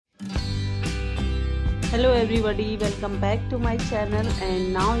Hello everybody, welcome back to my channel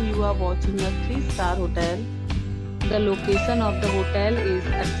and now you are watching a 3-star hotel. The location of the hotel is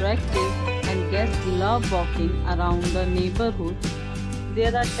attractive and guests love walking around the neighborhood.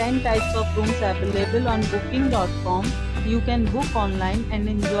 There are 10 types of rooms available on booking.com. You can book online and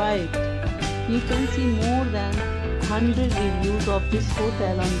enjoy it. You can see more than 100 reviews of this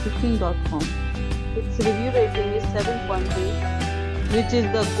hotel on booking.com. Its review rating is 7.8, which is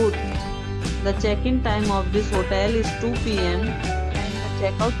the good. The check-in time of this hotel is 2 p.m. and the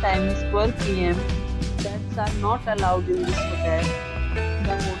check-out time is 12 p.m. Pets are not allowed in this hotel.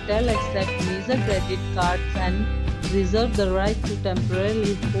 The hotel accepts major credit cards and reserves the right to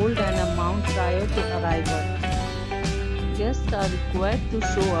temporarily hold an amount prior to arrival. Guests are required to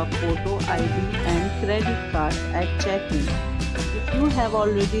show a photo ID and credit card at check-in. If you have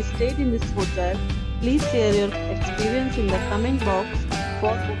already stayed in this hotel, please share your experience in the comment box.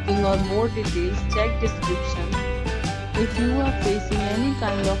 For booking or more details, check description. If you are facing any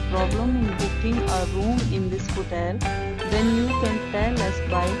kind of problem in booking a room in this hotel, then you can tell us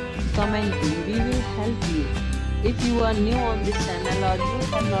by commenting. We will help you. If you are new on this channel or you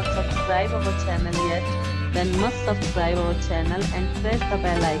have not subscribed our channel yet, then must subscribe our channel and press the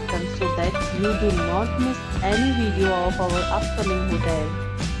bell icon so that you do not miss any video of our upcoming hotel.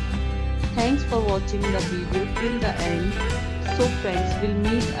 Thanks for watching the video till the end. So friends, will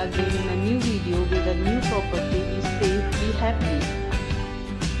meet again in a new video with a new property. Be safe, be happy.